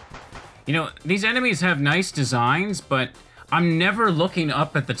 You know, these enemies have nice designs, but I'm never looking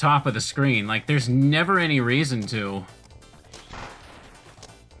up at the top of the screen. Like, there's never any reason to.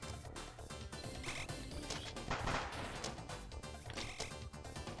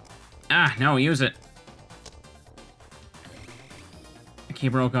 Ah, no, use it. The key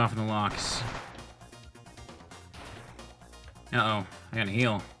broke off in the locks. Uh-oh, I gotta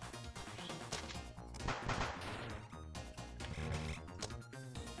heal.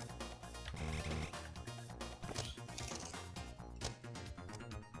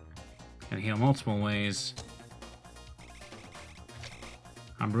 Gotta heal multiple ways.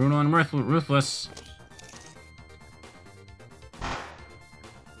 I'm brutal and ruthless.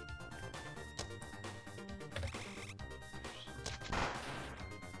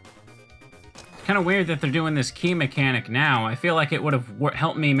 Kind of weird that they're doing this key mechanic now. I feel like it would have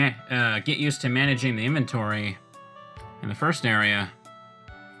helped me get used to managing the inventory in the first area.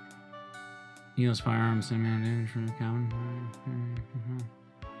 Heals firearms and damage from the cabin.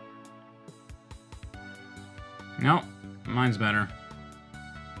 Nope, mine's better.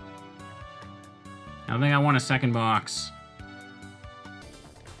 I think I want a second box.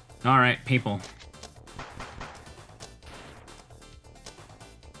 Alright, people.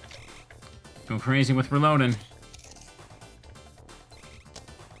 Go crazy with reloading.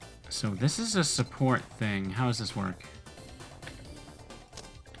 So this is a support thing. How does this work?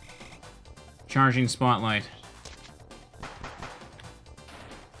 Charging spotlight.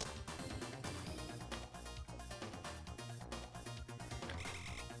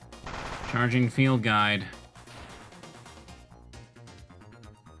 Charging field guide.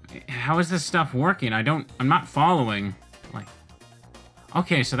 How is this stuff working? I'm not following. Like,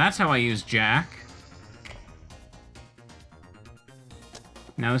 okay, so that's how I use Jack.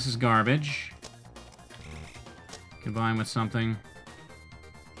 Now this is garbage. Combine with something.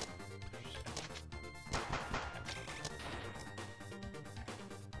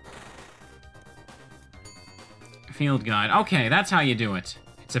 Field guide. Okay, that's how you do it.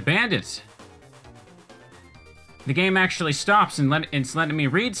 It's a bandit. The game actually stops and it's letting me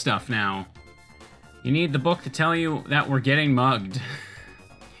read stuff now. You need the book to tell you that we're getting mugged.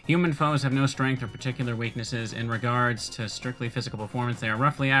 Human foes have no strength or particular weaknesses. In regards to strictly physical performance, they are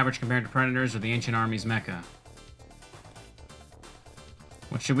roughly average compared to predators or the ancient army's mecha.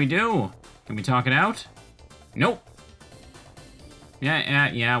 What should we do? Can we talk it out? Nope.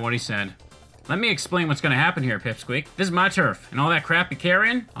 Yeah, what he said. Let me explain what's gonna happen here, Pipsqueak. This is my turf, and all that crap you're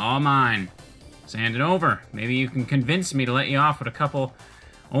carrying, all mine. So hand it over. Maybe you can convince me to let you off with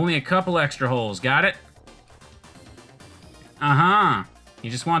only a couple extra holes. Got it? Uh-huh. He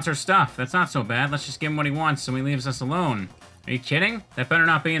just wants our stuff. That's not so bad. Let's just give him what he wants so he leaves us alone. Are you kidding? That better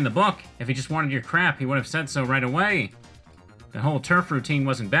not be in the book. If he just wanted your crap, he would have said so right away. The whole turf routine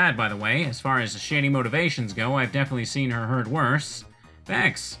wasn't bad, by the way. As far as shady motivations go, I've definitely seen or heard worse.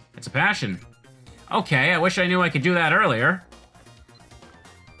 Thanks. It's a passion. Okay, I wish I knew I could do that earlier.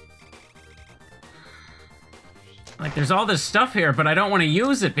 Like, there's all this stuff here, but I don't want to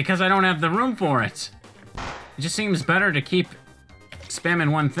use it because I don't have the room for it. It just seems better to keep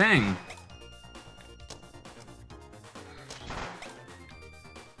spamming one thing.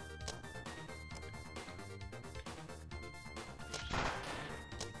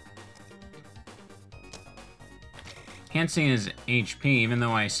 Can't see his HP, even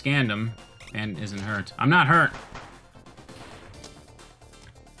though I scanned him, and isn't hurt. I'm not hurt!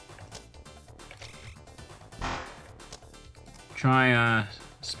 Try,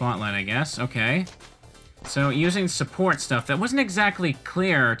 Spotlight, I guess. Okay. So, using support stuff, that wasn't exactly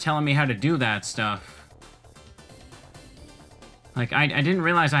clear telling me how to do that stuff. Like, I didn't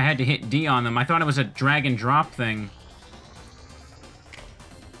realize I had to hit D on them. I thought it was a drag and drop thing.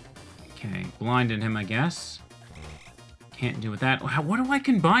 Okay, blinded him, I guess. Can't do with that. What do I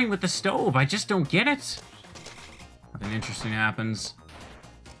combine with the stove? I just don't get it. Nothing interesting happens.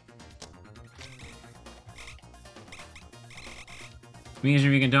 Means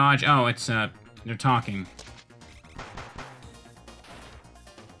if you can dodge. Oh, it's, they're talking.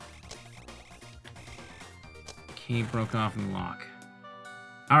 Key broke off in the lock.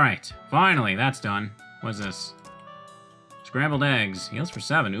 Alright, finally, that's done. What's this? Scrambled eggs. Heals for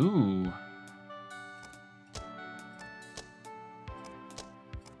 7. Ooh.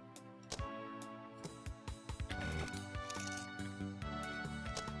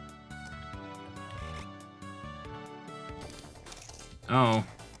 Oh.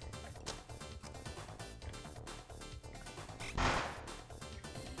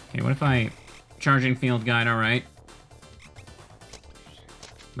 Okay, what if I... Charging field guide, alright.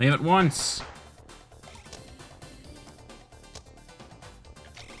 Leave it once.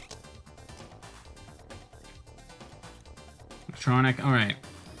 Electronic, alright.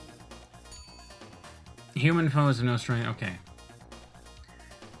 Human foes have no strength, okay.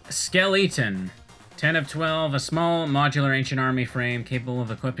 Skeleton. 10 of 12, a small, modular ancient army frame capable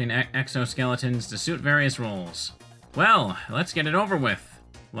of equipping exoskeletons to suit various roles. Well, let's get it over with.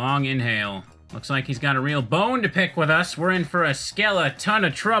 Long inhale. Looks like he's got a real bone to pick with us. We're in for a skeleton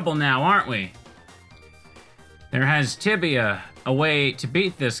of trouble now, aren't we? There has Tibia a way to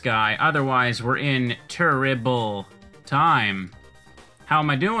beat this guy, otherwise we're in terrible time. How am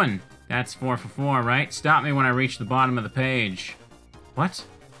I doing? That's 4 for 4, right? Stop me when I reach the bottom of the page. What?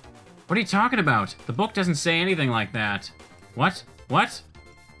 What are you talking about? The book doesn't say anything like that. What? What?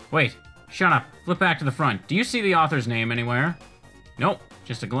 Wait, shut up. Flip back to the front. Do you see the author's name anywhere? Nope,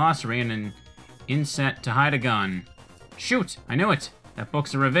 just a glossary and an inset to hide a gun. Shoot, I knew it. That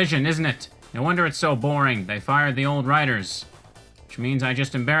book's a revision, isn't it? No wonder it's so boring. They fired the old writers. Which means I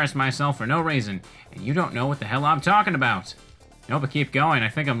just embarrassed myself for no reason. And you don't know what the hell I'm talking about. No, but keep going. I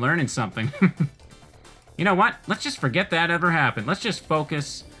think I'm learning something. You know what? Let's just forget that ever happened. Let's just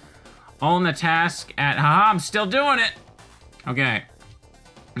focus on the task at... Haha, I'm still doing it! Okay.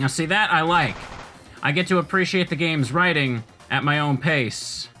 Now see, that I like. I get to appreciate the game's writing at my own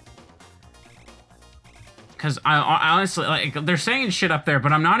pace. Because I honestly, like, they're saying shit up there,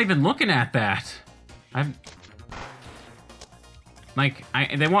 but I'm not even looking at that.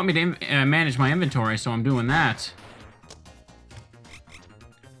 They want me to manage my inventory, so I'm doing that.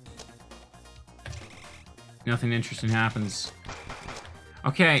 Nothing interesting happens.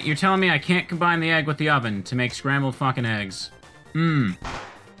 Okay, you're telling me I can't combine the egg with the oven to make scrambled fucking eggs.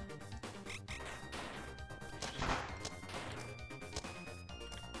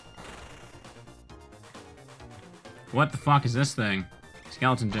 What the fuck is this thing?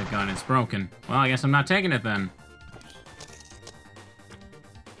 Skeleton gun, it's broken. Well, I guess I'm not taking it then.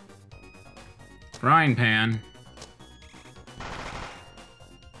 Frying pan.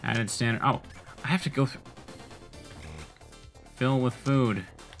 Added standard. Oh, I have to go through. Fill with food.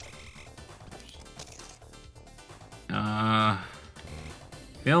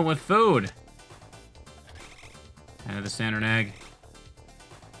 Fill with food. Added the standard egg.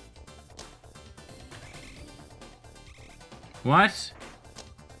 What?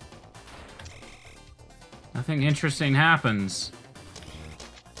 Nothing interesting happens.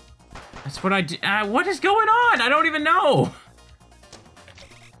 That's what I do. What is going on? I don't even know.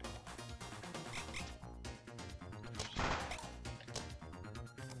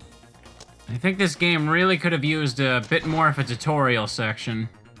 I think this game really could have used a bit more of a tutorial section.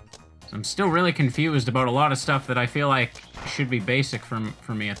 So I'm still really confused about a lot of stuff that I feel like should be basic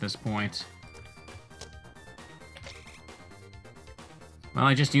for me at this point. Well,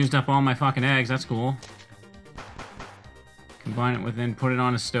 I just used up all my fucking eggs, that's cool. Combine it with then put it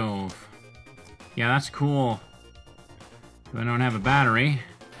on a stove. Yeah, that's cool. But I don't have a battery.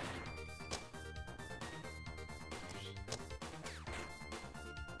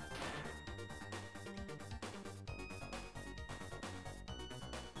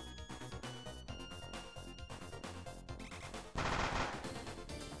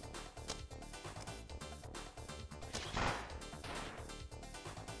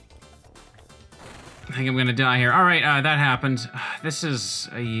 I think I'm gonna die here. Alright, that happened. This is...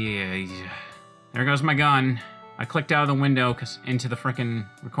 yeah. There goes my gun. I clicked out of the window into the frickin'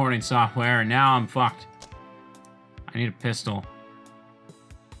 recording software, and now I'm fucked. I need a pistol.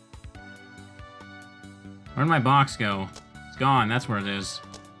 Where'd my box go? It's gone, that's where it is.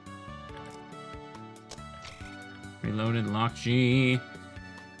 Reloaded, lock G.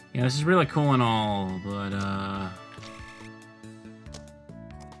 Yeah, this is really cool and all, but,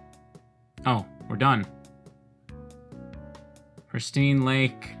 oh, we're done. Pristine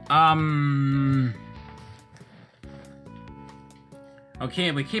Lake.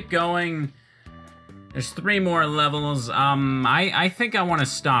 Okay, we keep going. There's 3 more levels. I think I want to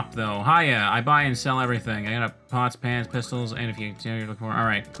stop, though. Hiya, I buy and sell everything. I got pots, pans, pistols, and if you look for...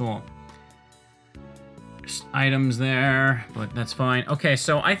 Alright, cool. There's items there, but that's fine. Okay,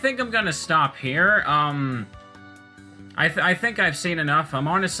 so I think I'm gonna stop here. I think I've seen enough. I'm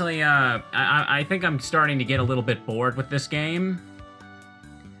honestly, I think I'm starting to get a little bit bored with this game.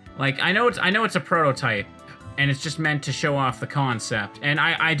 Like, I know it's a prototype, and it's just meant to show off the concept. And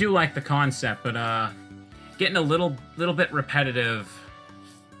I do like the concept, but, getting a little bit repetitive.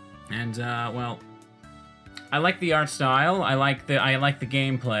 And, well, I like the art style. I like the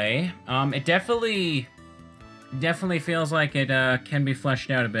gameplay. It definitely feels like it, can be fleshed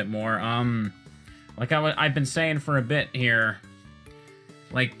out a bit more. Like I've been saying for a bit here,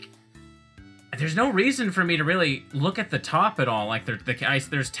 like, there's no reason for me to really look at the top at all. Like,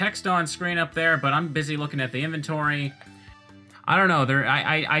 there's text on screen up there, but I'm busy looking at the inventory. I don't know.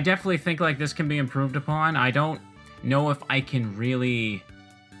 I definitely think, like, this can be improved upon. I don't know if I can really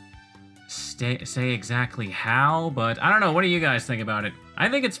say exactly how, but I don't know. What do you guys think about it? I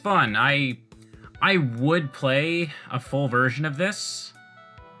think it's fun. I would play a full version of this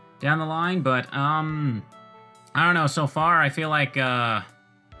down the line, but, I don't know, so far, I feel like, I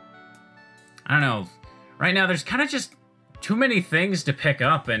don't know, right now, there's kind of just too many things to pick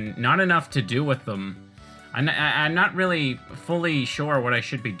up, and not enough to do with them. I'm not really fully sure what I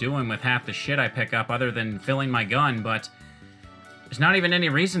should be doing with half the shit I pick up, other than filling my gun, but there's not even any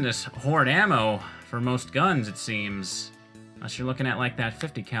reason to hoard ammo for most guns, it seems. Unless you're looking at, like, that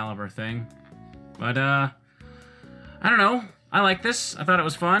 50 caliber thing. But, I don't know. I like this. I thought it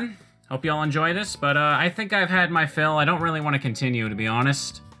was fun. Hope y'all enjoy this, but I think I've had my fill. I don't really want to continue, to be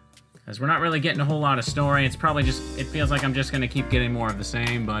honest, as we're not really getting a whole lot of story. It's probably just, it feels like I'm just going to keep getting more of the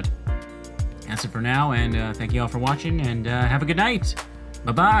same, but that's it for now, and thank you all for watching, and have a good night.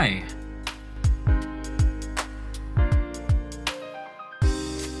 Bye-bye.